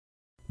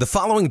The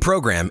following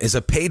program is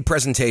a paid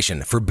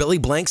presentation for Billy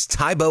Blank's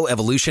Taebo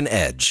Evolution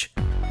Edge.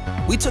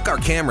 We took our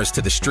cameras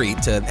to the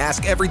street to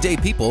ask everyday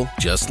people,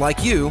 just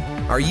like you,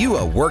 are you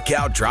a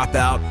workout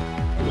dropout?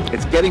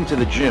 It's getting to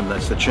the gym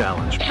that's the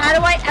challenge. How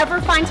do I ever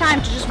find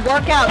time to just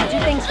work out and do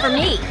things for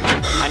me?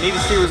 I need to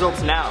see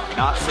results now,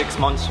 not 6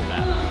 months from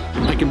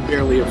now. I can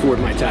barely afford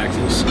my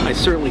taxes. I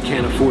certainly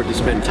can't afford to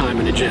spend time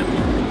in a gym.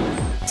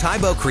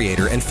 Taebo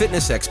creator and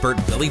fitness expert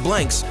Billy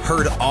Blanks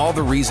heard all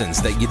the reasons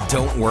that you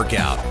don't work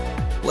out.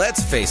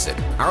 Let's face it,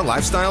 our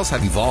lifestyles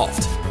have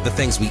evolved. The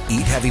things we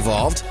eat have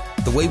evolved.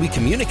 The way we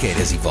communicate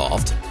has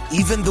evolved.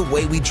 Even the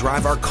way we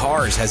drive our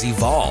cars has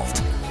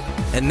evolved.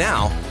 And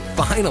now,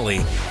 finally,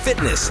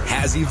 fitness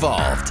has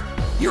evolved.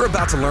 You're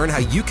about to learn how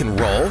you can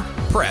roll,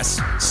 press,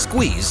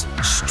 squeeze,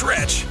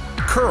 stretch,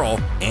 curl,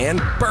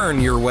 and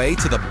burn your way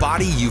to the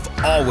body you've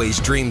always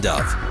dreamed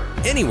of.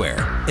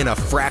 Anywhere, in a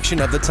fraction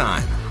of the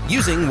time.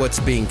 Using what's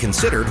being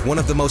considered one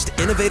of the most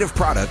innovative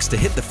products to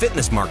hit the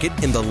fitness market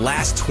in the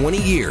last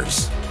 20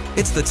 years.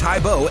 It's the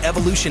Taebo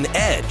Evolution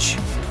Edge.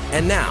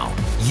 And now,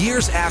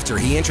 years after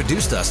he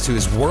introduced us to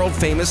his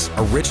world-famous,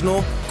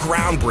 original,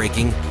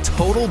 groundbreaking,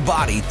 total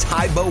body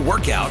Taebo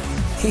workout,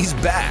 he's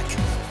back.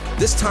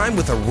 This time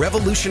with a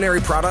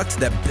revolutionary product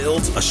that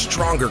builds a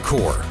stronger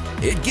core.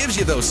 It gives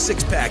you those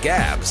six-pack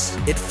abs.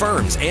 It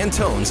firms and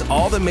tones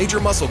all the major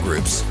muscle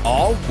groups,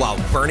 all while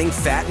burning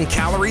fat and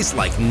calories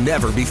like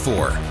never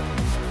before.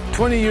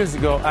 20 years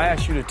ago, I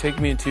asked you to take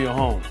me into your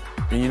home.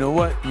 And you know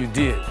what? You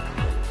did.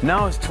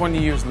 Now it's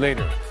 20 years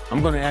later.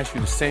 I'm going to ask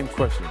you the same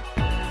question.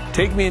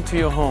 Take me into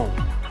your home,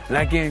 and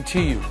I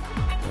guarantee you,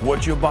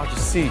 what you're about to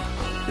see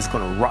is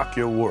going to rock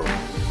your world.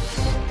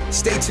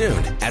 Stay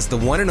tuned as the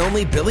one and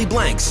only Billy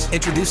Blanks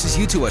introduces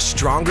you to a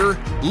stronger,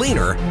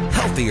 leaner,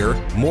 healthier,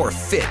 more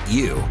fit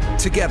you,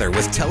 together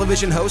with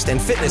television host and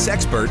fitness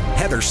expert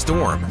Heather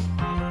Storm.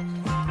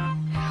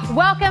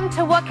 Welcome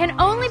to what can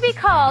only be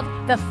called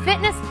the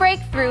fitness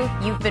breakthrough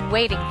you've been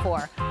waiting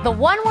for. The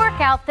one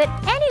workout that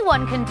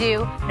anyone can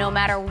do, no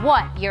matter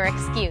what your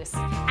excuse.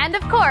 And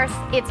of course,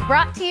 it's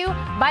brought to you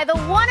by the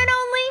one and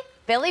only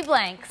Billy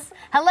Blanks.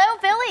 Hello,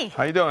 Billy.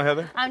 How you doing,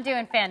 Heather? I'm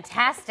doing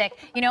fantastic.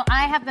 You know,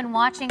 I have been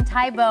watching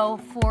Taebo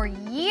for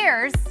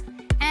years,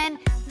 and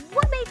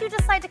what made you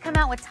decide to come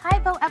out with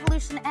Taebo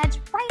Evolution Edge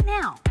right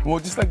now? Well,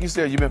 just like you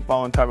said, you've been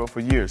following Taebo for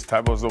years.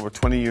 Taebo's over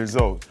 20 years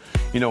old.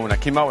 You know, when I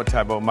came out with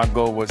Taebo, my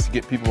goal was to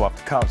get people off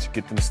the couch,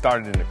 get them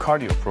started in the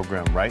cardio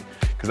program, right?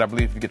 Because I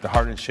believe if you get the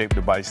heart in shape,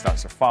 the body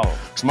starts to follow.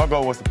 So my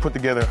goal was to put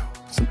together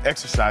some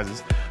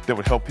exercises that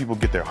would help people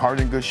get their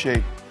heart in good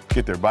shape,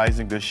 get their bodies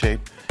in good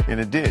shape, and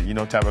it did. You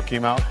know, Taebo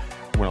came out,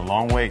 went a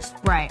long ways.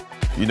 Right.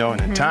 You know,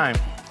 and in time,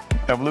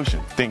 evolution,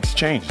 things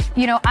change.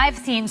 You know, I've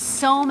seen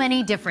so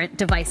many different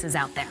devices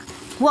out there.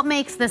 What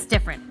makes this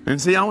different?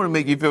 And see, I want to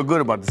make you feel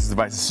good about this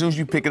device. As soon as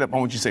you pick it up, I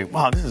want you to say,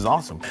 wow, this is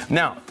awesome.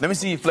 Now, let me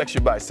see you flex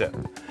your bicep.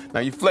 Now,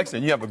 you flex it,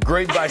 and you have a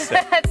great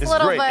bicep. It's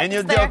great. And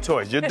your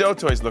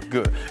deltoids look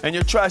good. And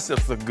your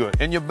triceps look good.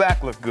 And your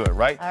back look good,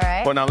 right? All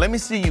right. But now, let me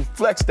see you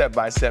flex that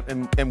bicep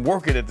and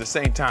work it at the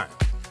same time.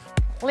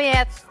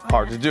 Yeah, it's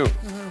hard to do.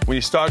 When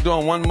you start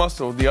doing one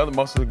muscle, the other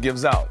muscle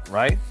gives out,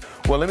 right?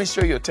 Well, let me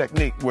show you a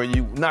technique where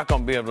you're not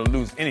going to be able to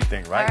lose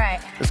anything, right? All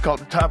right. It's called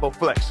the Taebo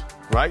flex,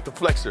 right? The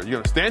flexor. You're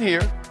going to stand here,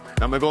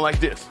 and I'm going to go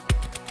like this.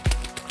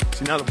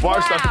 See, now the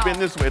bar starts to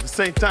bend this way. At the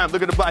same time,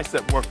 look at the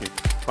bicep working.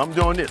 If I'm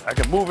doing this, I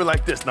can move it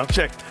like this. Now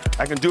check.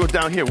 I can do it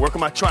down here, work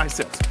on my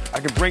triceps. I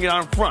can bring it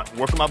out in front,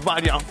 work on my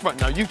body out in front.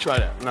 Now you try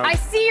that. Now, I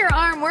see your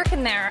arm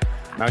working there.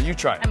 Now you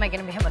try it. Am I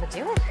going to be able to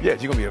do it? Yeah,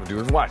 you're going to be able to do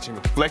it. Watch. You're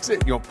going to flex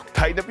it. You're going to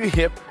tighten up your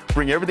hip,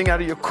 bring everything out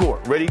of your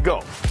core. Ready,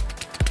 go.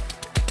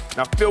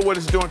 Now feel what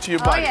it's doing to your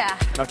body. Oh, yeah.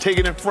 Now take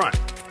it in front.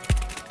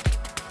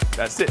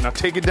 That's it. Now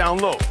take it down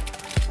low.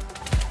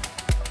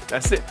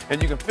 That's it.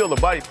 And you can feel the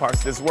body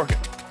parts that's working.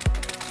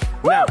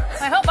 Woo! Now,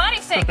 my whole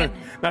body's shaking.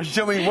 now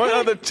show me one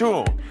other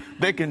tool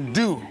that can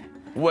do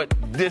what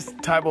this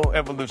Taebo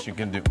Evolution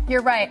can do.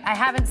 You're right. I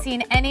haven't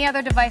seen any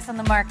other device on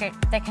the market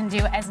that can do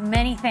as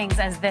many things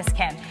as this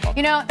can.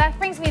 You know, that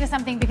brings me to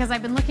something because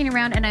I've been looking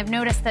around and I've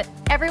noticed that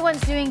everyone's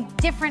doing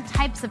different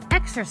types of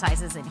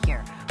exercises in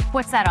here.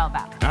 What's that all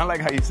about? I like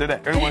how you said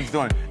that. Everyone's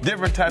doing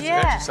different types of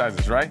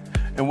exercises, right?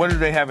 And what do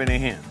they have in their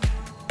hand?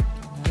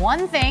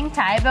 One thing,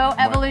 Taebo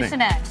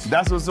Evolution Edge.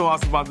 That's what's so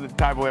awesome about the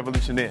Taebo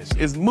Evolution Edge.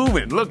 It's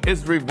moving. Look,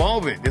 it's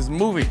revolving. It's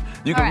moving.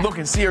 You can look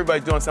and see everybody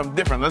doing something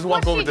different. Let's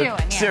walk over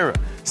to Sarah.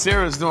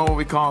 Sarah's doing what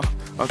we call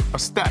a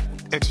stack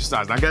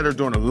exercise. I got her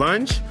doing a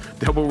lunge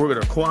to help her work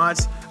with her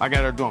quads. I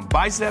got her doing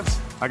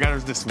biceps. I got her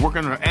just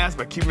working on her ass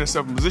by keeping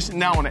herself in position.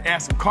 Now I want to add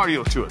some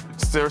cardio to it.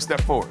 Sarah,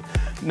 step forward.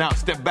 Now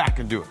step back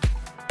and do it.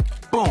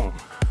 Boom.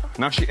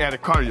 Now she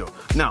added cardio.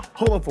 Now,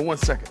 hold on for 1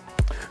 second.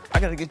 I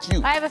gotta get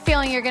you. I have a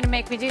feeling you're gonna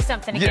make me do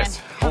something again. Yes,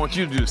 I want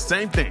you to do the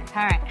same thing.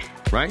 All right.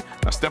 Right?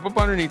 Now step up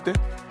underneath it.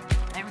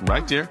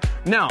 Right there.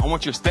 Now, I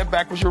want you to step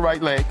back with your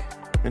right leg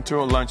into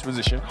a lunge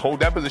position.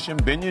 Hold that position,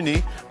 bend your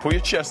knee, pull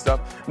your chest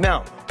up.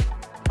 Now,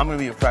 I'm gonna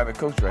be a private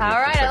coach right here.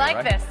 All right, I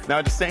like this. Now,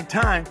 at the same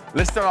time,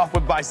 let's start off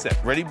with bicep.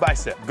 Ready?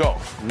 Bicep. Go.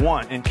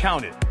 1 and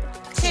count it.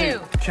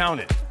 2. Count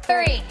it.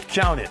 3.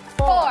 Count it.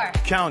 4.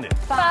 Count it.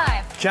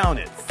 5. Count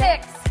it.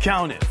 6.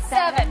 Count it.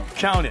 7.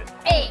 Count it.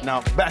 8.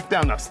 Now back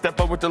down. Now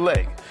step up with the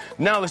leg.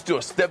 Now let's do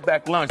a step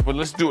back lunge, but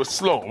let's do it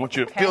slow. I want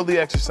you to feel the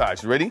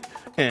exercise. Ready?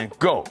 And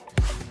go.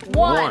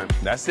 1.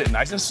 That's it.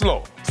 Nice and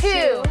slow.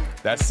 2.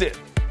 That's it.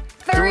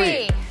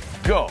 3.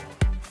 Go.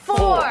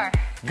 4.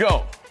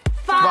 Go.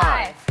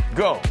 5.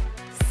 Go.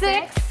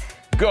 6.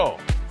 Go.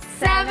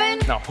 7.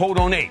 Now hold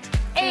on 8.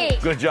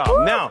 8. Good job.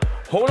 Woo. Now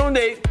hold on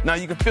 8. Now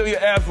you can feel your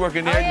abs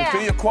working there. Oh, You yeah. can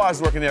feel your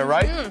quads working there,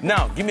 right?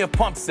 Now give me a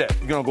pump set.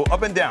 You're gonna go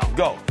up and down.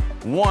 Go.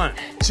 1,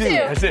 2.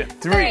 That's it.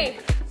 3.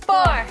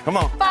 4. Come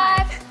on.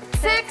 5.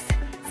 6.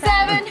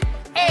 7.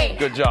 8.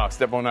 Good job.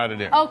 Step on out of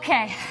there.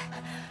 Okay.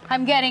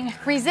 I'm getting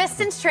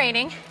resistance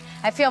training.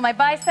 I feel my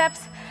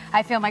biceps.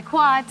 I feel my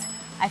quads.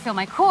 I feel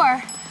my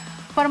core.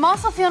 But I'm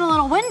also feeling a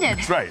little winded.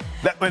 That's right.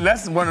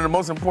 That's one of the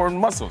most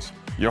important muscles.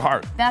 Your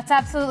heart. That's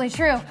absolutely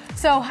true.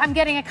 So I'm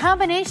getting a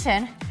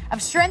combination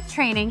of strength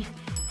training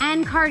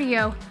and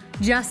cardio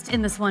just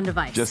in this one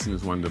device. Just in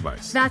this one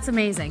device. That's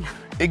amazing.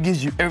 It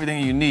gives you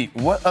everything you need.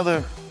 What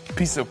other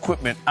piece of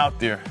equipment out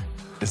there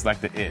is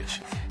like the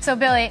Edge? So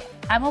Billy,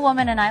 I'm a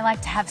woman and I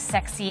like to have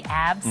sexy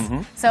abs.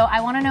 So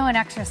I want to know an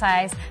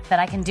exercise that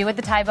I can do with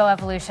the Taebo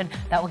Evolution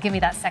that will give me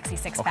that sexy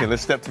six-pack. Okay,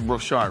 let's step to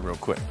Brochard real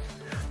quick.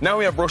 Now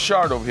we have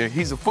Brochard over here.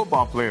 He's a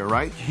football player,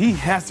 right? He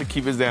has to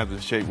keep his abs in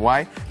shape.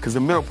 Why? Because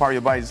the middle part of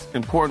your body is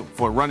important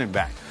for a running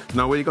back.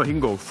 Now where you go? He can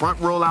go front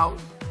roll out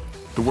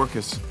to work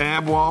his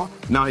ab wall.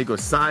 Now he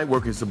goes side,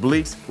 work his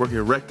obliques, work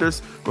his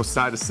rectors, go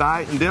side to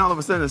side. And then all of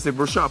a sudden I say,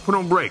 Brochard, put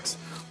on brakes.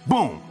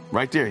 Boom,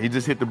 right there. He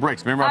just hit the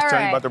brakes. Remember I was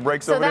telling you about the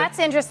brakes over there? So that's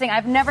interesting.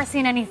 I've never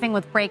seen anything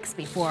with brakes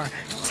before.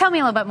 Tell me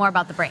a little bit more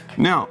about the brake.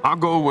 Now, our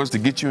goal was to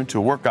get you into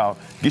a workout,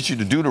 get you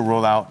to do the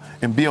rollout,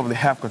 and be able to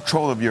have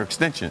control of your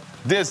extension.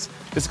 This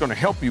is going to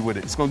help you with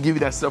it. It's going to give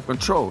you that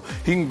self-control.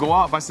 He can go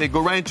out, if I say,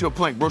 go right into a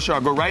plank.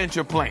 Brochard, go right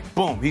into a plank.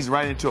 Boom, he's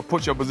right into a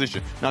push-up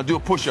position. Now do a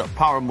push-up,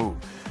 power move.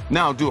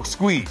 Now do a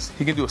squeeze.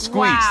 He can do a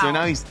squeeze. Wow. So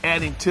now he's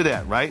adding to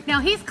that, right? Now,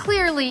 he's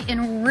clearly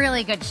in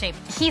really good shape.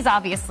 He's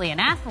obviously an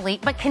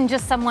athlete, but can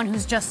just someone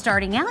who's just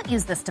starting out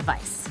use this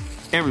device?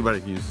 Everybody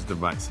can use this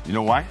device. You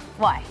know why?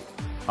 Why?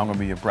 I'm going to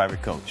be your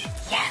private coach.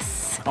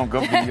 Yes. I'm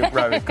going to be your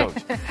private coach.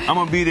 I'm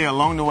going to be there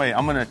along the way.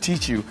 I'm going to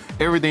teach you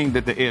everything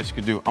that the Edge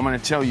can do. I'm going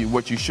to tell you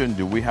what you shouldn't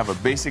do. We have a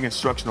basic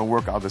instructional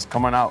workout that's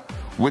coming out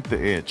with the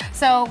Edge.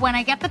 So when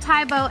I get the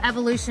Taebo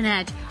Evolution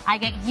Edge, I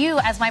get you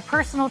as my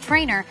personal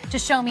trainer to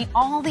show me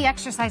all the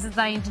exercises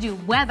that I need to do,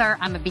 whether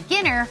I'm a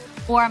beginner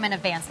or I'm an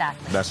advanced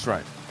athlete. That's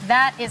right.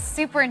 That is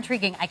super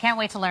intriguing. I can't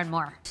wait to learn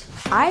more.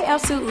 I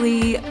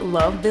absolutely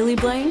love Billy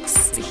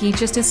Blanks. He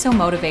just is so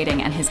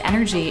motivating and his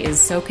energy is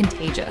so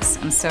contagious.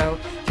 And so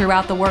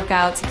throughout the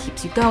workouts, he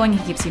keeps you going,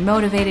 he keeps you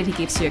motivated, he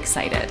keeps you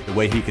excited. The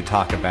way he could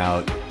talk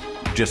about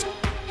just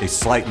a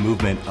slight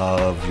movement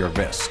of your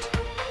wrist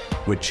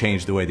would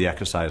change the way the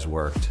exercise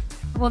worked.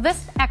 Well,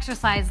 this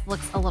exercise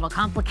looks a little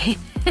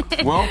complicated.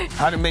 Well,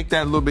 how to make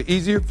that a little bit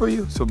easier for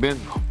you? So Ben,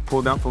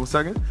 pull down for a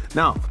second.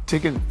 Now,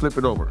 take it and flip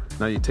it over.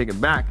 Now you take it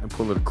back and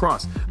pull it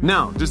across.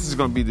 Now, this is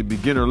going to be the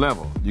beginner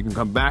level. You can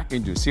come back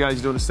and do. See how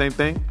he's doing the same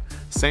thing?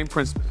 Same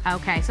principle.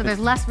 Okay, so there's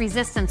less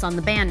resistance on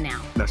the band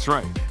now. That's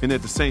right. And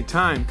at the same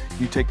time,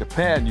 you take the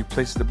pad and you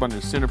place it up under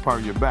the center part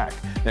of your back.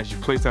 As you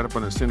place that up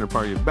under the center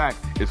part of your back,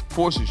 it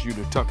forces you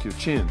to tuck your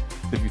chin.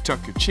 If you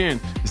tuck your chin,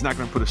 it's not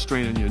going to put a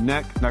strain on your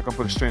neck, not going to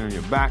put a strain on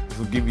your back. It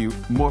will give you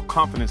more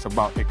confidence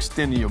about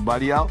extending your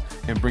body out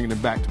and bringing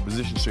it back to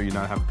position so you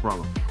not have a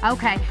problem.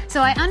 Okay,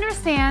 so I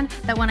understand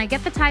that when I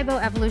get the Taebo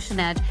Evolution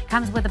Edge, it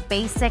comes with a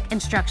basic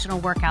instructional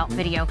workout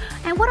video.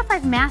 And what if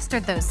I've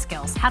mastered those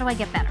skills? How do I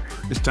get better?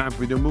 It's time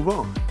for you to move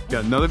on.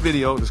 Got another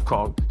video that's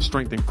called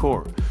Strength and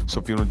Core.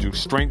 So if you want to do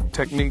strength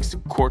techniques,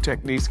 core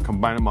techniques,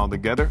 combine them all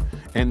together,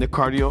 and the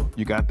cardio,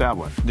 you got that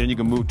one. Then you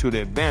can move to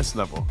the advanced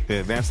level. The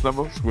advanced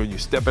level is where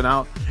you're stepping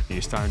out and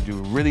you're starting to do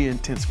really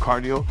intense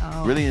cardio,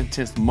 really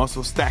intense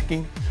muscle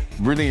stacking,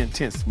 really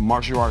intense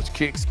martial arts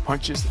kicks,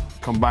 punches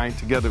combined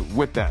together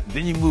with that.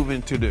 Then you move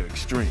into the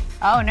extreme.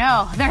 Oh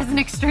no, there's an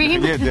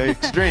extreme? Yeah, the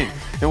extreme.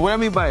 And what I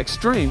mean by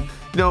extreme,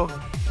 you know,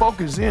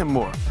 focus in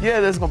more. Yeah,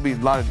 there's going to be a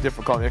lot of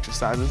difficult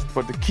exercises,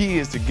 but the key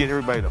is to get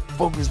everybody to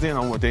focus in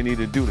on what they need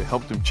to do to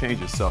help them change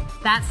themselves.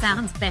 That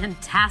sounds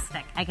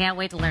fantastic. I can't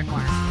wait to learn more.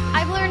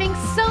 I'm learning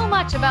so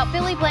much about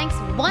Billy Blank's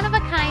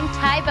one-of-a-kind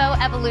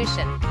Taebo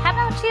Evolution. How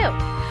about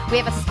you? We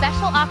have a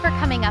special offer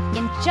coming up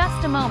in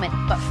just a moment,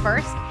 but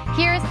first,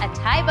 here's a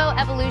Taebo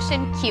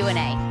Evolution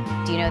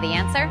Q&A. Do you know the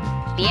answer?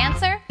 The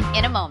answer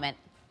in a moment.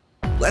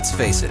 Let's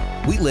face it,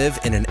 we live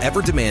in an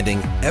ever-demanding,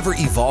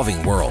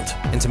 ever-evolving world.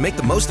 And to make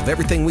the most of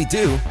everything we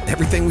do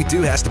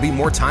has to be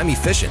more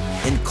time-efficient,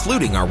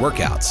 including our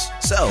workouts.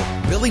 So,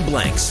 Billy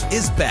Blanks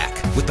is back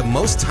with the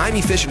most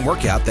time-efficient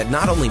workout that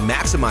not only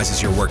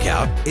maximizes your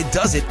workout, it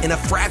does it in a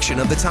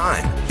fraction of the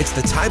time. It's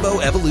the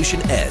Taebo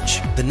Evolution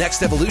Edge, the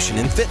next evolution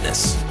in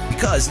fitness,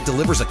 because it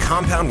delivers a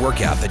compound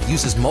workout that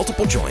uses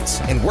multiple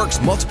joints and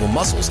works multiple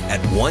muscles at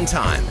one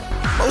time.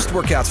 Most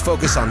workouts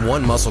focus on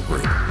one muscle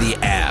group, the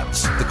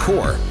abs, the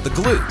core, core, the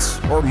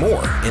glutes, or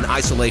more in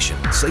isolation,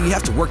 so you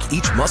have to work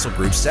each muscle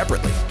group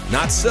separately.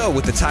 Not so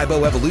with the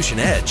Taebo Evolution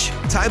Edge.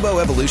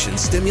 Taebo Evolution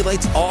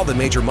stimulates all the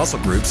major muscle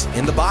groups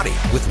in the body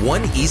with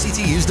one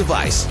easy-to-use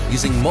device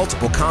using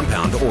multiple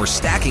compound or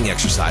stacking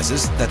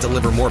exercises that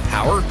deliver more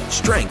power,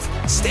 strength,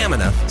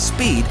 stamina,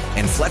 speed,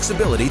 and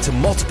flexibility to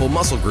multiple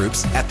muscle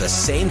groups at the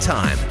same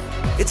time.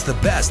 It's the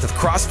best of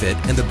CrossFit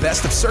and the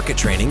best of circuit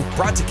training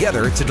brought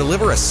together to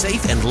deliver a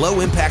safe and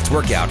low-impact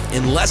workout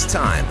in less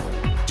time.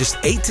 Just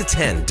 8 to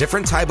 10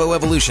 different Taebo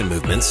Evolution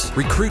movements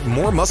recruit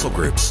more muscle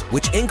groups,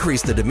 which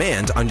increase the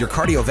demand on your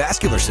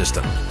cardiovascular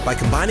system. By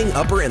combining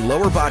upper and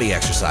lower body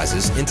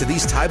exercises into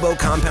these Taebo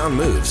compound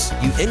moves,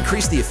 you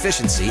increase the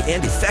efficiency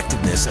and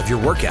effectiveness of your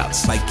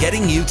workouts by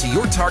getting you to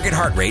your target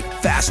heart rate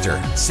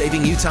faster,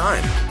 saving you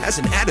time. As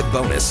an added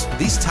bonus,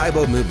 these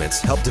Taebo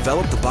movements help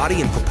develop the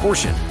body in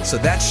proportion, so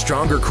that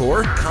stronger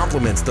core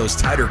complements those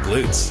tighter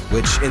glutes,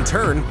 which in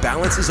turn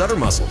balances other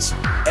muscles.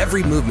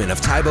 Every movement of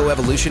Taebo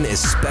Evolution is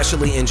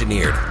specially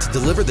engineered to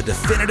deliver the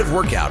definitive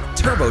workout,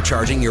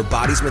 turbocharging your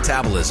body's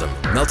metabolism,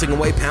 melting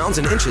away pounds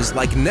and inches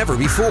like never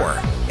before.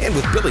 And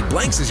with Billy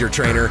Blanks as your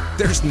trainer,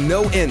 there's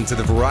no end to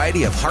the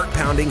variety of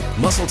heart-pounding,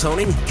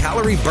 muscle-toning,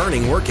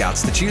 calorie-burning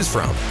workouts to choose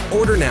from.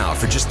 Order now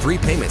for just 3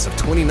 payments of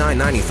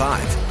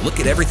 $29.95. Look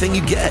at everything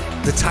you get.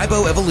 The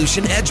Taebo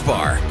Evolution Edge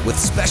Bar with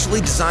specially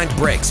designed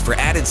brakes for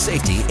added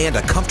safety and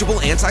a comfortable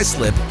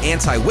anti-slip,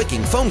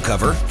 anti-wicking foam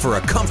cover for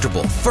a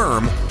comfortable,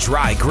 firm,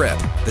 dry grip.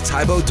 The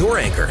Taebo Door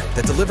Anchor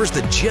that delivers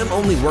the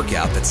gym-only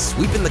workout that's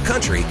sweeping the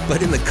country,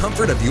 but in the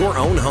comfort of your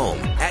own home,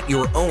 at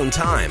your own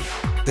time.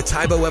 The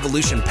Taebo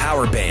Evolution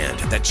Power Band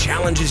that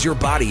challenges your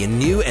body in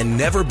new and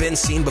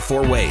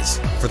never-been-seen-before ways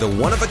for the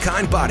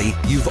one-of-a-kind body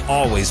you've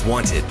always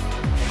wanted.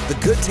 The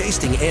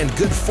good-tasting and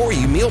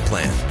good-for-you meal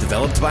plan,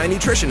 developed by a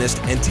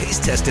nutritionist and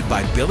taste-tested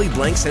by Billy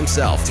Blanks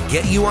himself to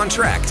get you on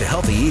track to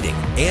healthy eating.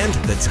 And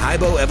the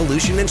Taebo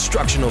Evolution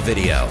instructional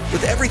video,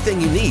 with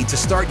everything you need to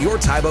start your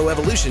Taebo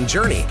Evolution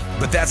journey.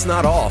 But that's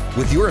not all.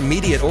 With your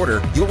immediate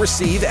order, you'll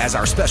receive, as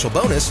our special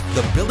bonus,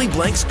 the Billy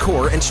Blanks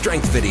Core and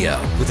Strength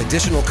video, with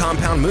additional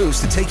compound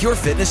moves to take your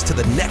fitness to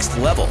the next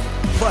level.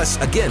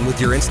 Plus, again, with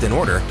your instant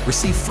order,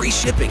 receive free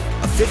shipping,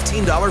 a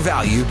 $15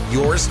 value,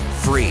 yours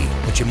free.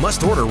 But you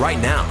must order right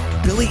now.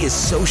 Billy is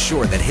so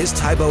sure that his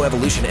Taebo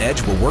Evolution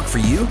Edge will work for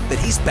you that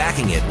he's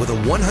backing it with a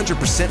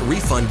 100%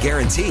 refund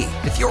guarantee.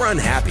 If you're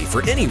unhappy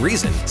for any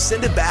reason,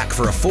 send it back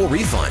for a full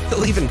refund.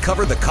 He'll even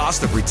cover the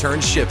cost of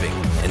return shipping.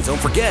 And don't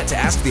forget to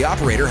ask the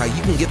operator how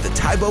you can get the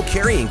Taebo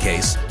carrying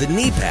case, the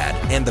knee pad,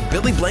 and the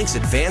Billy Blanks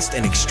Advanced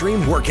and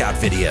Extreme Workout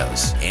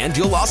videos. And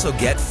you'll also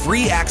get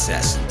free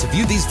access to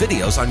view these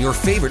videos on your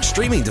favorite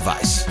streaming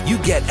device. You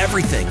get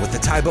everything with the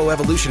Taebo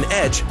Evolution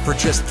Edge for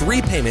just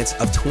 3 payments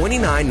of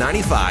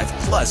 $29.95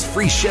 plus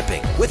free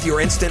shipping with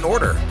your instant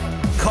order.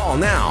 Call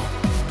now.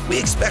 We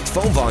expect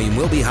phone volume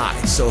will be high,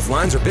 so if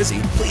lines are busy,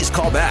 please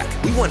call back.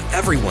 We want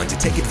everyone to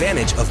take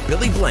advantage of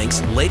Billy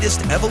Blanks'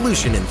 latest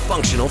evolution in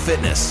functional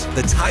fitness,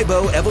 the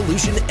Taebo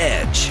Evolution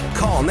Edge.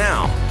 Call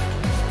now.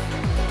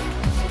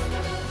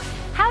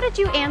 How did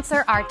you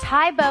answer our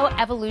Taebo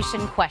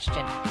Evolution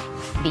question?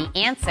 The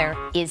answer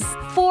is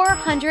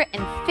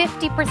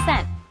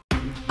 450%.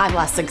 I've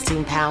lost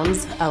 16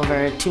 pounds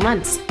over 2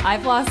 months.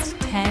 I've lost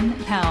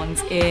 10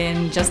 pounds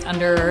in just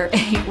under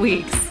 8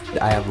 weeks.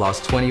 I have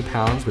lost 20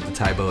 pounds with the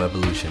Taebo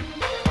Evolution.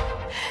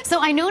 So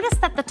I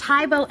noticed that the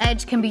Taebo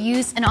Edge can be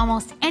used in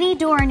almost any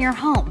door in your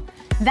home.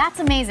 That's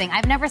amazing.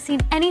 I've never seen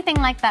anything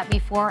like that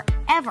before,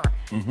 ever.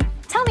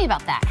 Tell me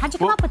about that. How'd you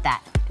come up with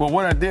that? Well,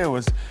 what I did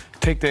was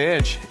take the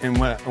edge, and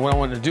what I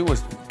wanted to do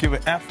was give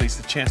athletes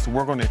a chance to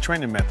work on their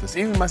training methods.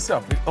 Even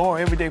myself, or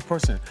everyday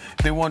person,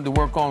 they wanted to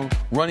work on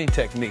running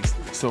techniques.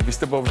 So if you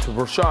step over to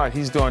Rashad,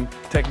 he's doing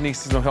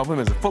techniques that's gonna help him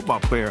as a football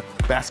player,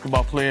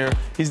 basketball player.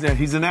 He's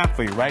an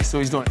athlete, right? So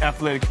he's doing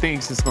athletic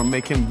things that's gonna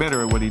make him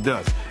better at what he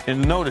does.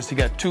 And notice he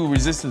got 2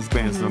 resistance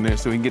bands on there,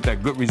 so he can get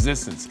that good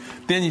resistance.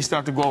 Then you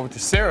start to go over to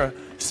Sarah.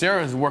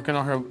 Sarah is working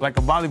on her like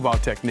a volleyball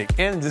technique,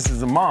 and this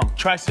is a mom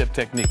tricep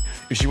technique.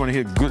 If she want to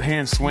hit a good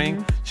hand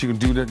swing, she can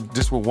do that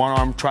just with one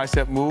arm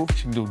tricep move.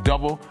 She can do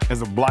double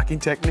as a blocking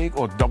technique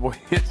or double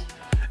hit.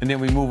 And then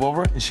we move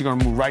over, and she's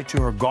gonna move right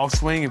to her golf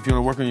swing. If you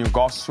wanna work on your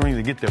golf swing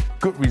to get the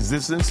good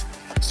resistance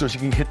so she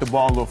can hit the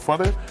ball a little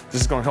further,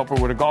 this is gonna help her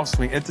with a golf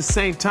swing. At the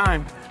same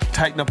time,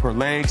 tighten up her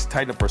legs,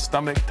 tighten up her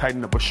stomach,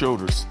 tighten up her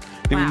shoulders.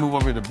 Then we move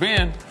over to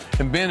Ben,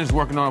 and Ben is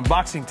working on a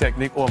boxing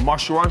technique or a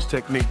martial arts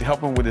technique to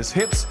help him with his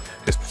hips,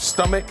 his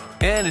stomach,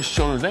 and his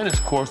shoulders, and his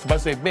core. So if I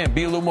say, Ben,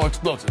 be a little more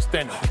explosive,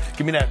 stand up,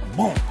 give me that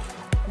boom,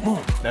 boom,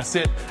 that's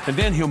it. And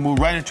then he'll move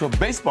right into a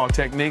baseball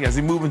technique. As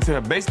he moves into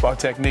a baseball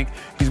technique,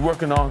 he's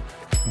working on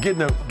getting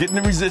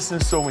the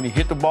resistance so when he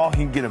hit the ball, he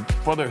can get a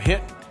further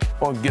hit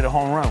or get a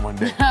home run one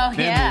day. Oh,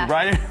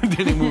 then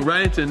then he move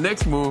right into the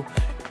next move,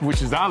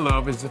 which is I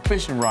love, is the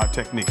fishing rod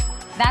technique.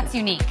 That's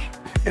unique.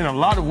 And a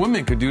lot of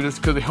women could do this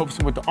because it helps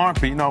them with the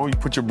armpit. You know, you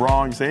put your bra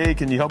on, you say, hey,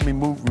 can you help me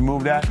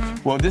remove that?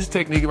 Well, this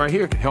technique right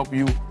here can help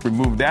you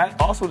remove that.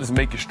 Also, just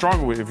make you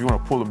stronger with it if you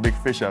want to pull a big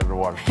fish out of the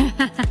water.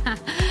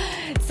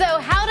 So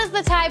how does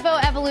the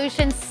Taebo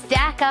Evolution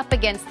stack up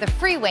against the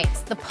free weights,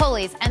 the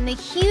pulleys, and the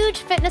huge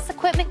fitness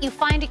equipment you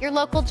find at your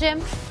local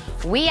gym?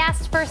 We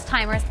asked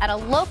first-timers at a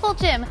local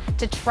gym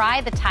to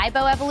try the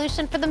Taebo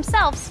Evolution for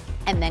themselves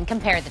and then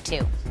compare the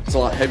two. It's a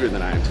lot heavier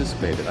than I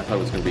anticipated. I thought it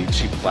was going to be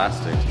cheap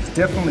plastic. It's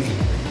definitely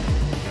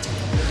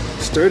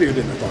sturdier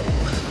than I thought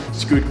it was.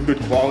 It's good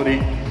quality.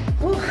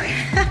 Ooh,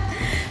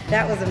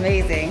 that was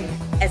amazing.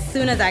 As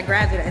soon as I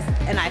grabbed it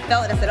and I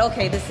felt it, I said,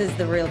 okay, this is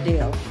the real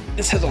deal.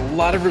 This has a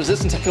lot of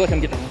resistance. I feel like I'm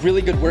getting a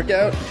really good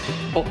workout,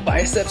 both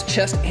biceps,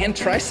 chest, and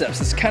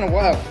triceps. It's kind of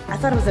wild. I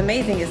thought it was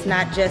amazing. It's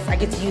not just, I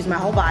get to use my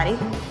whole body,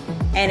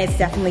 and it's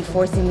definitely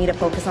forcing me to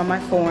focus on my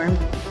form,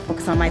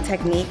 focus on my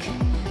technique.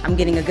 I'm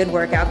getting a good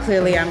workout.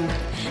 Clearly I'm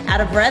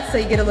out of breath, so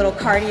you get a little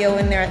cardio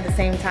in there at the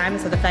same time.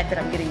 So the fact that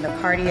I'm getting the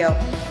cardio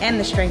and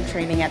the strength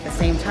training at the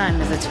same time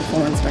is a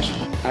 2-for-1 special.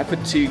 I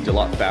fatigued a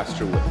lot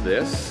faster with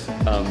this,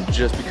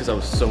 just because I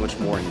was so much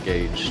more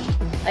engaged.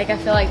 Like, I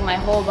feel like my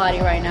whole body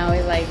right now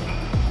is like,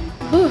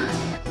 whew.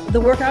 The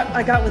workout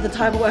I got with the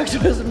Taebo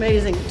X was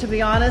amazing. To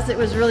be honest, it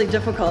was really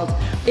difficult.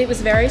 It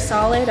was very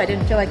solid. I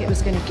didn't feel like it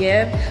was going to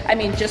give. I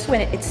mean, just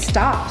when it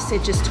stops,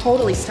 it just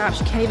totally stops.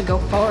 You can't even go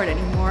forward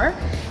anymore,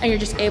 and you're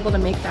just able to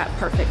make that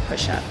perfect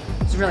push-up.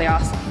 It's really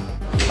awesome.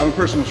 I'm a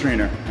personal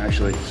trainer,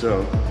 actually,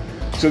 so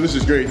this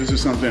is great. This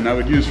is something I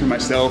would use for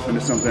myself, and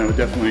it's something I would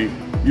definitely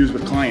use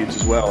with clients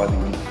as well. I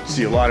think you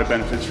see a lot of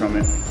benefits from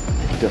it.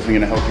 Definitely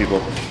going to help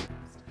people.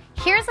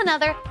 Here's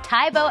another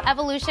Taebo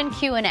Evolution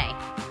Q&A.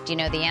 Do you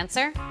know the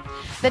answer?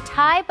 The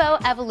Taebo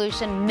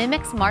Evolution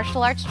mimics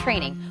martial arts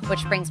training,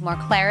 which brings more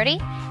clarity,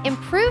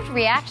 improved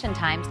reaction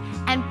times,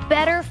 and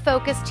better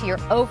focus to your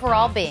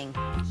overall being.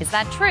 Is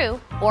that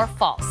true or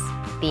false?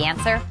 The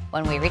answer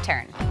when we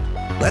return.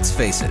 Let's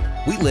face it,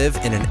 we live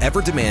in an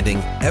ever-demanding,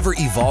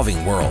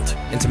 ever-evolving world.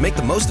 And to make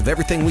the most of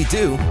everything we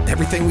do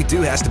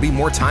has to be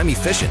more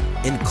time-efficient,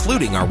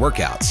 including our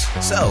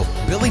workouts. So,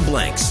 Billy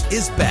Blanks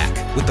is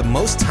back with the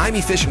most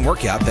time-efficient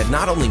workout that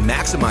not only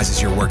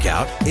maximizes your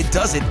workout, it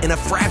does it in a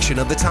fraction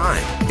of the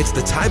time. It's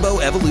the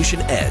Taebo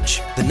Evolution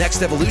Edge, the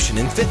next evolution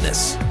in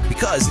fitness,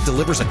 because it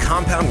delivers a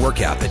compound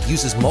workout that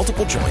uses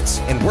multiple joints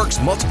and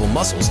works multiple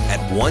muscles at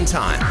one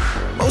time.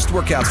 Most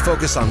workouts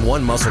focus on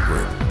one muscle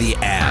group, the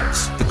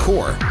abs, the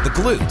core, the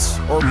glutes,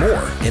 or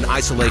more in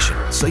isolation,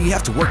 so you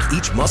have to work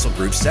each muscle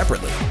group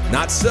separately.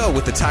 Not so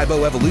with the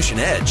Taebo Evolution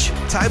Edge.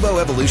 Taebo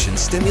Evolution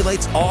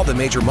stimulates all the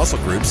major muscle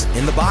groups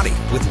in the body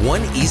with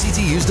one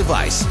easy-to-use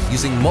device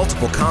using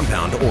multiple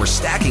compound or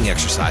stacking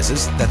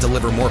exercises that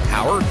deliver more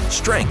power,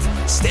 strength,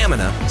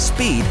 stamina,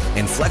 speed,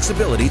 and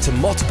flexibility to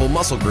multiple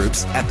muscle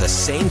groups at the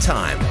same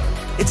time.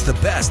 It's the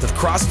best of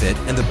CrossFit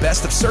and the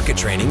best of circuit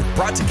training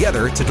brought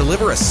together to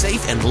deliver a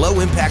safe and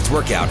low-impact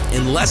workout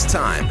in less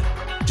time.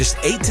 Just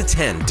 8 to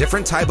 10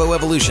 different Taebo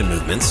Evolution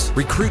movements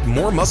recruit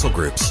more muscle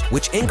groups,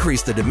 which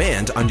increase the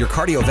demand on your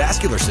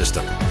cardiovascular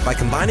system. By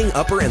combining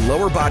upper and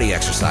lower body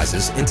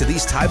exercises into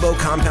these Taebo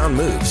compound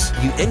moves,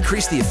 you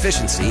increase the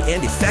efficiency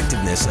and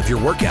effectiveness of your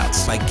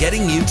workouts by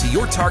getting you to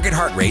your target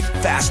heart rate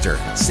faster,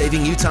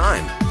 saving you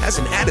time. As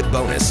an added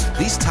bonus,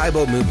 these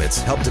Taebo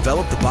movements help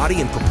develop the body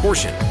in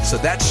proportion, so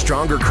that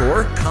stronger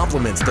core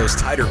complements those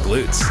tighter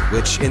glutes,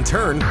 which in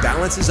turn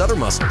balances other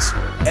muscles.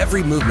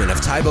 Every movement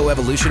of Taebo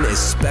Evolution is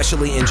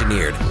specially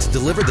engineered to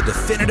deliver the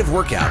definitive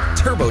workout,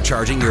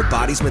 turbocharging your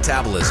body's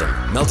metabolism,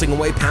 melting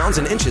away pounds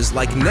and inches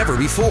like never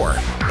before.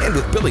 And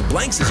with Billy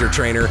Blanks as your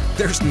trainer,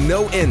 there's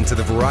no end to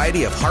the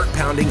variety of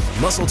heart-pounding,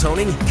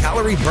 muscle-toning,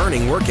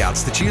 calorie-burning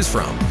workouts to choose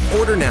from.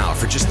 Order now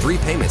for just 3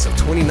 payments of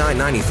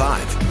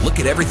 $29.95. Look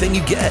at everything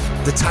you get.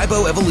 The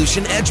Taebo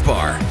Evolution Edge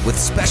Bar with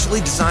specially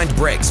designed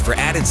brakes for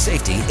added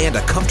safety and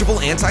a comfortable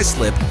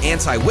anti-slip,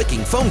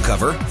 anti-wicking foam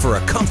cover for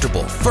a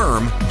comfortable,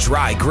 firm,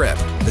 dry grip.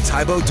 The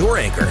Taebo Door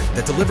Anchor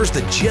that delivers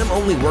the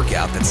gym-only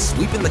workout that's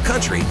sweeping the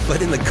country,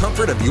 but in the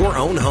comfort of your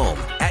own home,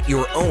 at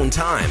your own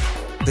time.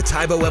 The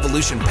Taebo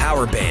Evolution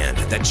Power Band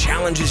that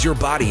challenges your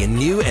body in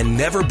new and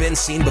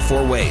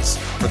never-been-seen-before ways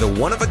for the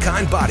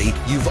one-of-a-kind body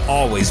you've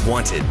always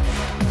wanted.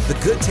 The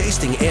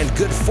good-tasting and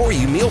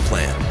good-for-you meal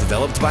plan,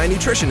 developed by a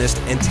nutritionist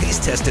and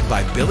taste-tested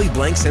by Billy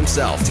Blanks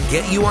himself to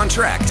get you on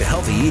track to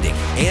healthy eating.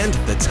 And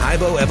the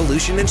Taebo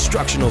Evolution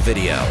instructional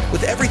video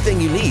with everything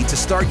you need to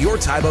start your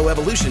Taebo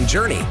Evolution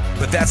journey.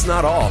 But that's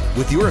not all.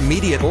 With your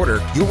immediate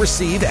order, you'll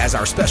receive, as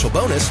our special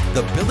bonus,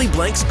 the Billy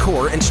Blanks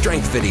Core and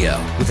Strength video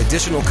with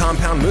additional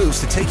compound moves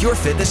to take your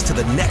fitness to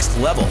the next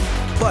level.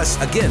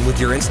 Plus, again, with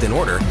your instant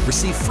order,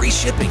 receive free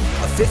shipping,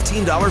 a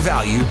 $15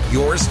 value,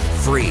 yours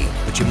free.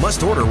 But you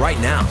must order right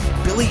now.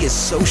 Billy is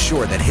so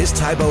sure that his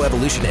Taebo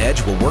Evolution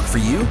Edge will work for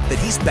you that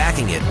he's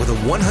backing it with a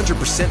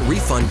 100%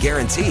 refund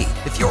guarantee.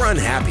 If you're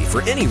unhappy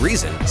for any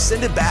reason,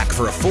 send it back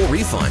for a full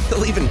refund.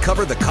 He'll even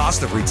cover the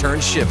cost of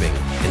return shipping.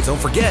 And don't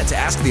forget to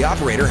ask the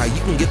operator how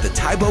you can get the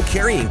Taebo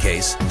carrying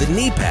case, the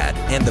knee pad,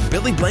 and the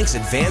Billy Blanks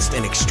Advanced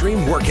and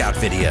Extreme Workout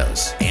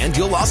videos. And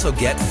you'll also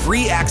get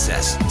free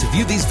access to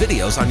view these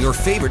videos on your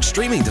favorite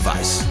streaming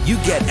device. You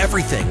get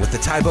everything with the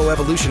Taebo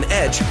Evolution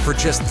Edge for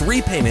just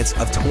 3 payments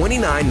of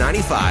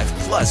 $29.95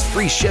 plus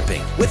free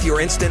shipping with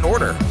your instant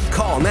order.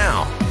 Call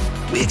now.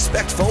 We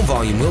expect phone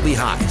volume will be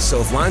high,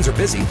 so if lines are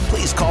busy,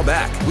 please call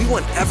back. We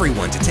want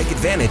everyone to take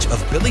advantage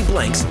of Billy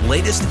Blank's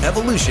latest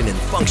evolution in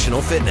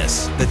functional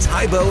fitness, the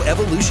Taebo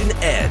Evolution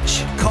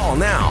Edge. Call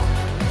now.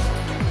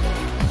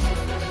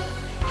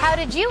 How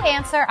did you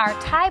answer our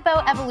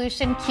Taebo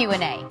Evolution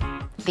Q&A?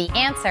 The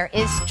answer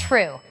is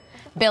true.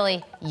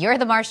 Billy, you're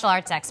the martial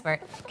arts expert.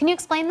 Can you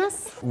explain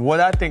this? What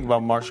I think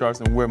about martial arts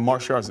and where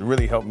martial arts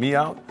really helped me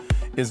out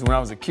is when I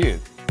was a kid.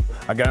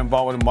 I got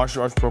involved with a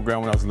martial arts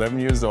program when I was 11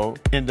 years old,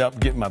 ended up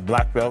getting my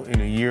black belt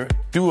in a year.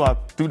 Through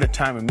the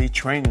time of me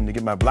training to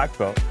get my black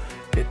belt,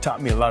 it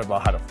taught me a lot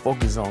about how to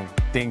focus on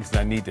things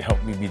that I need to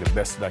help me be the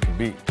best that I can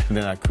be. And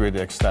then I created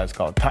an exercise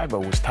called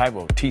Taebo, which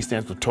Taebo, T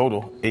stands for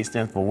total, A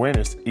stands for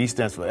awareness, E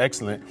stands for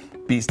excellent,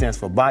 B stands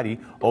for body,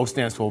 O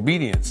stands for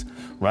obedience,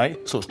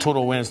 right? So it's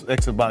total awareness,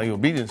 excellent body,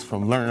 obedience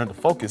from learning how to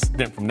focus.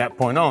 Then from that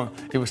point on,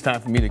 it was time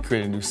for me to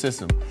create a new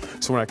system.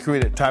 So when I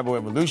created Taebo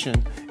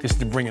Evolution, it's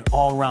to bring it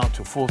all around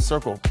to full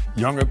circle.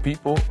 Younger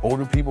people,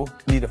 older people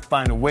need to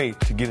find a way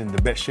to get in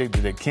the best shape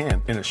that they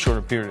can in a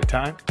shorter period of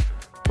time,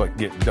 but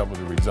get double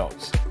the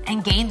results.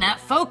 And gain that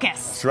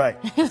focus. That's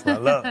right. That's what I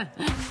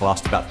love.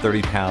 Lost about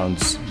 30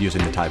 pounds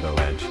using the Taebo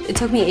Edge. It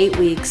took me 8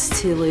 weeks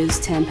to lose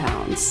 10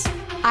 pounds.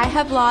 I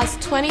have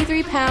lost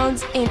 23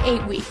 pounds in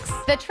 8 weeks.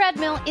 The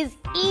treadmill is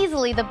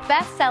easily the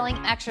best-selling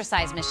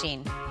exercise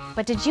machine.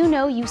 But did you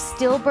know you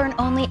still burn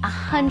only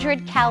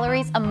 100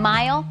 calories a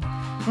mile?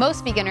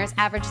 Most beginners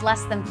average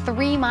less than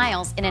 3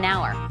 miles in an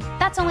hour.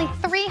 That's only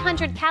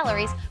 300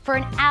 calories for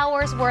an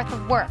hour's worth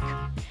of work.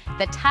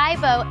 The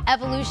Taebo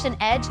Evolution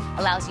Edge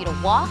allows you to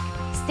walk,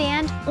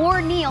 stand,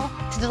 or kneel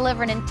to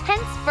deliver an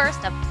intense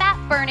burst of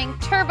fat-burning,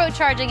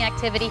 turbocharging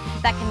activity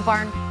that can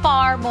burn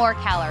far more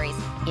calories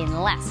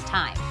in less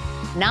time.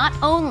 Not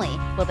only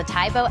will the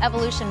Taebo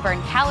Evolution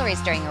burn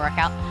calories during your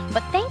workout,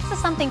 but thanks to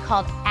something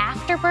called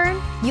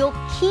afterburn, you'll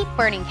keep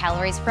burning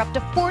calories for up to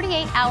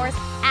 48 hours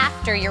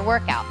after your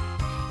workout.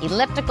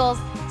 Ellipticals,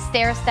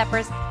 stair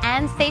steppers,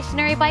 and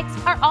stationary bikes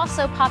are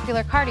also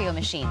popular cardio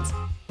machines.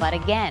 But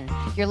again,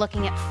 you're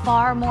looking at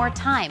far more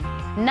time,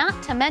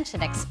 not to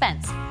mention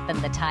expense,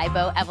 than the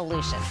Taebo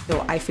Evolution.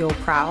 So I feel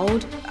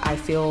proud, I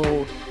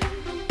feel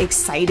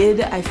excited,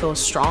 I feel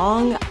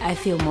strong, I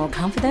feel more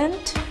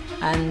confident,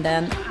 and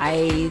then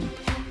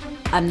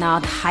I'm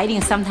not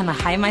hiding. Sometimes I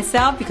hide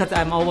myself because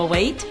I'm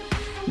overweight.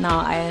 Now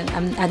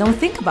I don't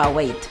think about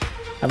weight.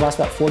 I've lost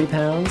about 40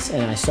 pounds,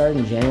 and I started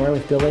in January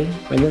with Billy.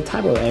 I mean, the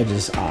Taebo Edge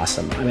is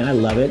awesome. I mean, I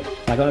love it.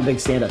 Like, I'm a big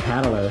stand-up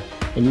paddler,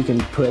 and you can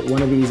put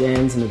one of these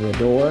ends into the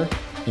door,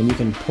 and you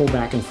can pull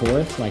back and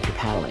forth like you're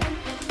paddling.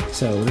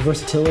 So the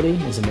versatility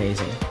is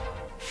amazing.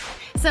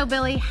 So,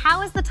 Billy,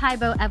 how is the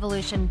Taebo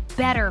Evolution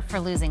better for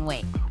losing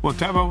weight? Well,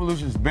 Taebo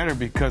Evolution is better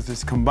because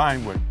it's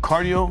combined with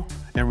cardio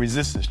and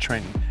resistance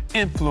training,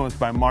 influenced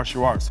by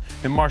martial arts.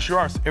 In martial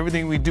arts,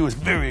 everything we do is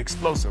very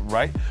explosive,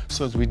 right?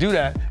 So as we do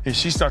that, and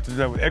she starts to do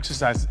that with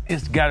exercises,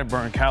 it's got to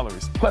burn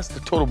calories. Plus, the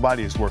total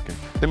body is working.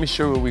 Let me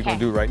show you what we're going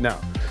to do right now.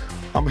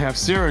 I'm going to have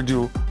Sarah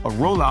do a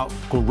rollout,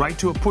 go right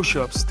to a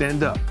push-up,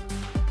 stand up.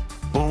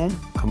 Boom,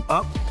 come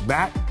up,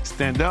 back,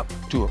 stand up,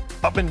 do an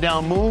up and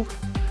down move,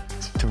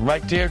 to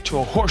right there to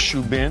a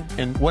horseshoe bend.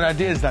 And what I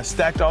did is I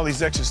stacked all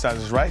these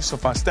exercises, right? So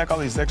if I stack all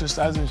these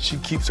exercises and she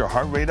keeps her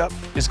heart rate up,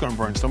 it's gonna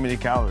burn so many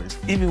calories,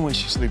 even when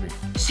she's sleeping.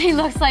 She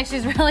looks like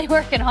she's really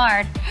working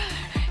hard.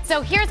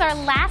 So here's our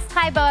last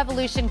Taebo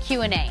Evolution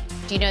Q&A.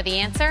 Do you know the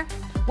answer?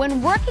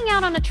 When working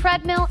out on a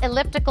treadmill,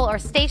 elliptical, or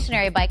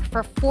stationary bike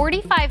for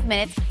 45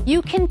 minutes,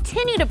 you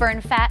continue to burn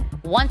fat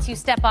once you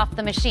step off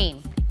the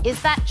machine.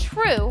 Is that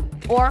true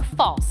or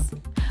false?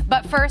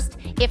 But first,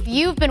 if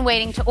you've been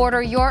waiting to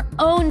order your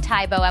own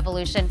Taebo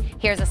Evolution,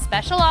 here's a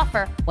special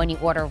offer when you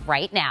order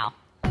right now.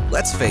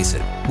 Let's face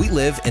it, we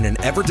live in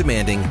an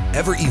ever-demanding,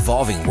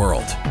 ever-evolving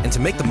world. And to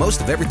make the most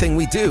of everything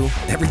we do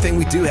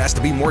has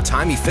to be more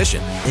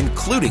time-efficient,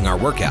 including our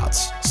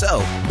workouts.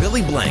 So,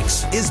 Billy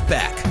Blanks is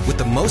back with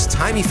the most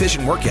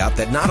time-efficient workout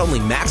that not only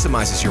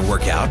maximizes your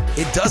workout,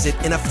 it does it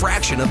in a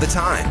fraction of the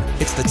time.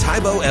 It's the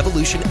Taebo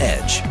Evolution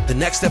Edge, the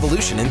next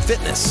evolution in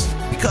fitness,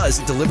 because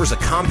it delivers a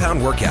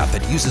compound workout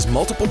that uses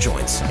multiple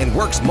joints and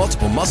works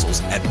multiple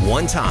muscles at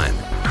one time.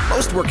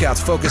 Most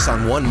workouts focus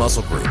on one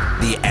muscle group,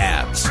 the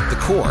abs, the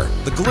core,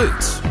 the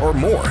glutes, or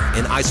more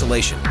in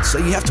isolation, so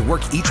you have to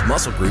work each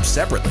muscle group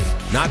separately.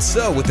 Not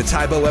so with the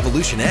Taebo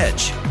Evolution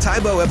Edge.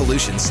 Taebo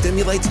Evolution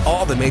stimulates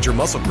all the major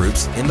muscle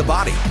groups in the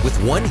body with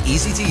one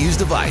easy-to-use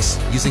device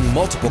using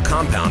multiple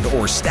compound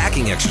or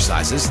stacking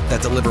exercises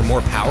that deliver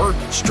more power,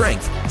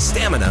 strength,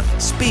 stamina,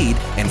 speed,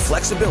 and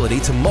flexibility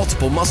to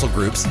multiple muscle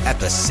groups at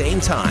the same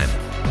time.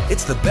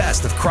 It's the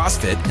best of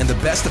CrossFit and the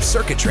best of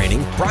circuit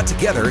training brought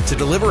together to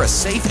deliver a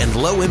safe and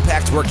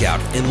low-impact workout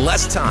in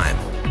less time.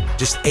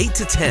 Just 8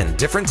 to 10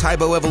 different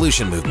Taebo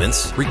Evolution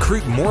movements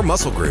recruit more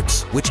muscle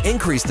groups, which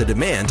increase the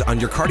demand on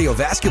your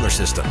cardiovascular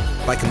system.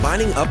 By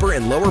combining upper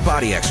and lower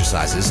body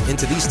exercises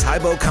into these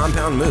Taebo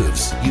compound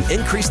moves, you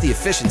increase the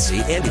efficiency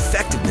and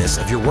effectiveness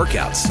of your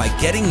workouts by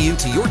getting you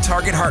to your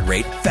target heart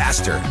rate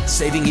faster,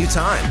 saving you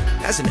time.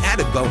 As an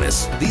added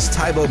bonus, these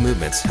Taebo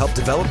movements help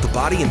develop the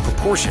body in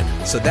proportion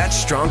so that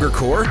stronger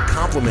core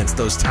complements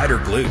those tighter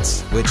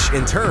glutes, which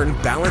in turn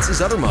balances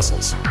other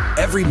muscles.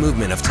 Every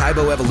movement of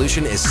Taebo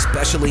Evolution is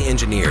specially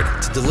engineered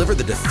to deliver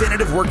the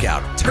definitive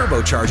workout,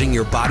 turbocharging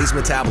your body's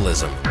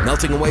metabolism,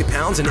 melting away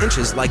pounds and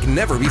inches like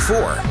never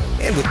before.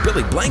 And with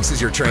Billy Blanks as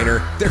your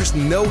trainer, there's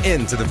no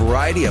end to the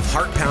variety of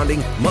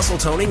heart-pounding,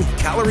 muscle-toning,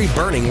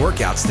 calorie-burning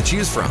workouts to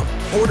choose from.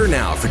 Order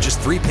now for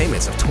just 3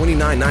 payments of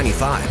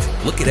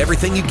 $29.95. Look at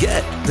everything you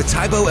get. The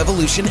Taebo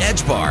Evolution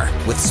Edge Bar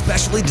with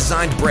specially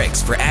designed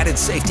brakes for added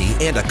safety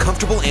and a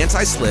comfortable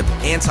anti-slip,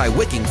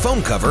 anti-wicking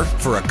foam cover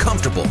for a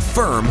comfortable,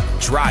 firm,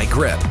 dry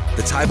grip.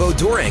 The Taebo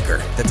Door Anchor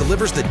that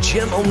delivers the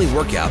gym-only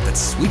workout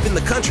that's sweeping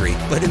the country,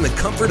 but in the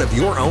comfort of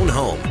your own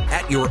home,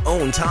 at your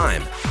own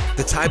time.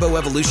 The Taebo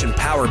Evolution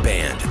Power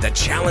Band that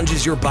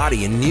challenges your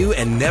body in new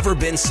and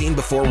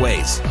never-been-seen-before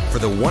ways for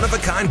the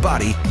one-of-a-kind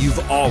body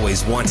you've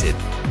always wanted.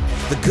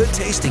 The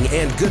good-tasting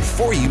and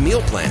good-for-you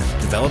meal plan,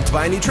 developed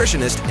by a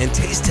nutritionist and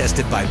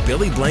taste-tested by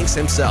Billy Blanks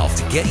himself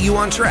to get you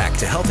on track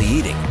to healthy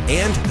eating.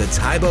 And the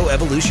Taebo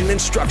Evolution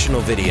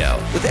instructional video,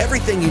 with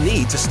everything you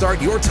need to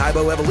start your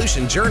Taebo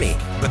Evolution journey.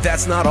 But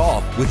that's not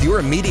all. With your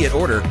immediate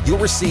order, you'll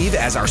receive,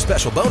 as our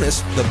special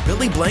bonus, the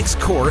Billy Blanks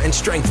Core and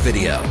Strength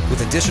video,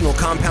 with additional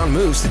compound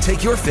moves to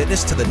take your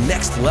fitness to the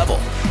next level.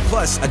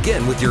 Plus,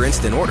 again, with your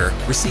instant order,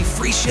 receive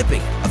free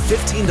shipping, a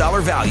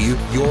 $15 value,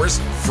 yours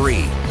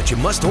free. But you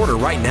must order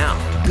right now.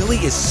 Billy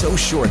is so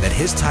sure that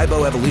his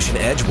Taebo Evolution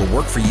Edge will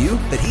work for you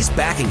that he's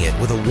backing it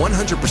with a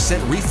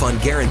 100%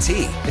 refund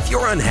guarantee. If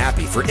you're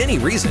unhappy for any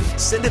reason,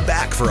 send it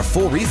back for a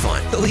full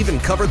refund. He'll even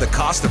cover the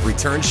cost of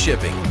return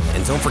shipping.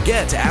 And don't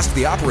forget to ask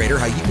the operator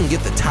how you can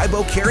get the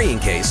Taebo carrying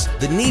case,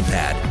 the knee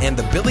pad, and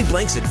the Billy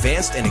Blanks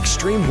Advanced and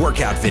Extreme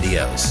Workout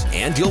videos.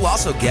 And you'll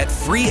also get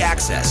free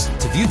access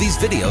to view these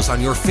videos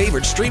on your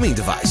favorite streaming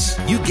device.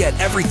 You get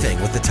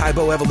everything with the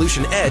Taebo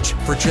Evolution Edge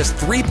for just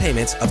 3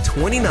 payments of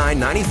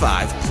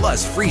 $29.95 plus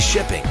free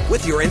shipping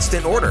with your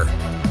instant order.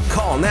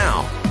 Call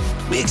now.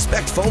 We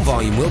expect phone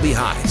volume will be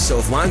high, so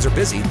if lines are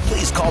busy,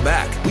 please call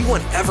back. We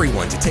want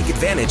everyone to take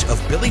advantage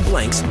of Billy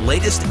Blanks'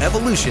 latest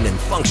evolution in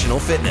functional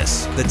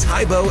fitness, the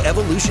Taebo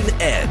Evolution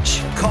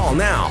Edge. Call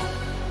now.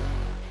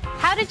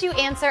 How did you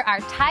answer our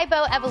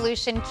Taebo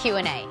Evolution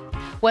Q&A?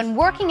 When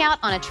working out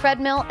on a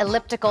treadmill,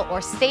 elliptical,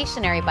 or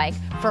stationary bike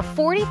for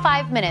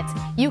 45 minutes,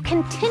 you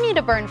continue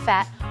to burn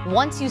fat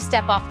once you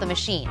step off the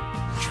machine.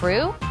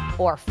 True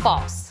or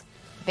false?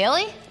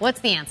 Billy, what's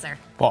the answer?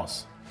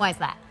 False. Why is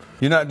that?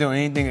 You're not doing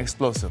anything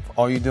explosive.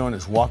 All you're doing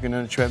is walking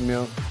on a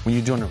treadmill. When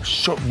you're doing a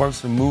short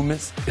burst of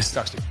movements, it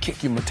starts to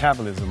kick your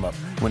metabolism up.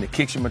 When it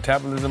kicks your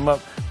metabolism up,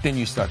 then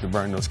you start to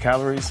burn those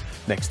calories.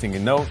 Next thing you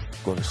know,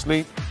 go to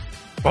sleep,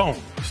 boom,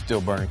 you're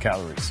still burning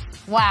calories.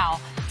 Wow.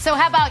 So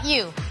how about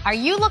you? Are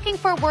you looking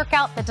for a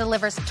workout that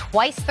delivers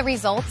twice the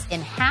results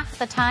in half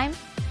the time?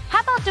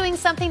 How about doing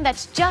something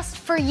that's just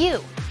for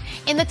you?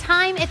 In the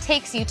time it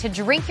takes you to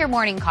drink your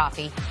morning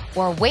coffee,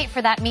 or wait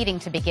for that meeting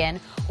to begin,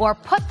 or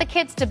put the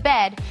kids to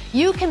bed,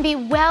 you can be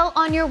well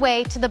on your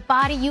way to the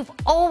body you've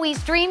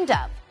always dreamed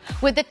of.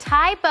 With the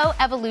Taebo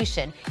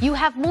Evolution, you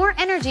have more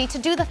energy to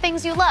do the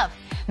things you love.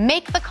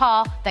 Make the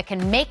call that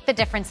can make the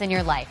difference in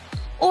your life.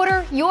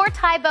 Order your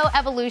Taebo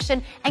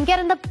Evolution and get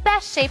in the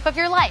best shape of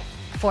your life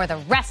for the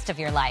rest of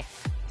your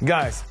life.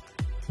 Guys,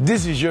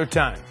 this is your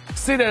time.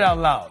 Say that out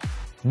loud.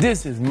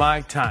 This is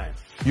my time.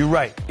 You're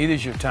right, it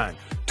is your time.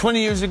 20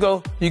 years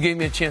ago, you gave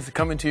me a chance to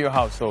come into your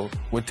household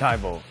with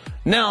Taebo.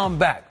 Now I'm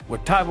back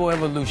with Taebo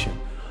Evolution,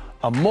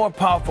 a more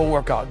powerful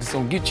workout that's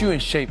gonna get you in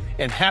shape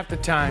in half the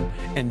time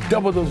and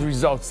double those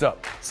results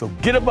up. So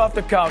get up off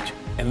the couch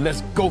and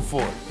let's go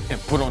for it and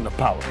put on the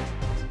power.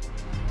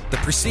 The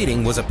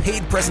preceding was a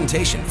paid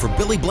presentation for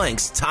Billy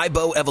Blanks'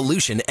 Taebo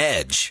Evolution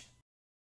Edge.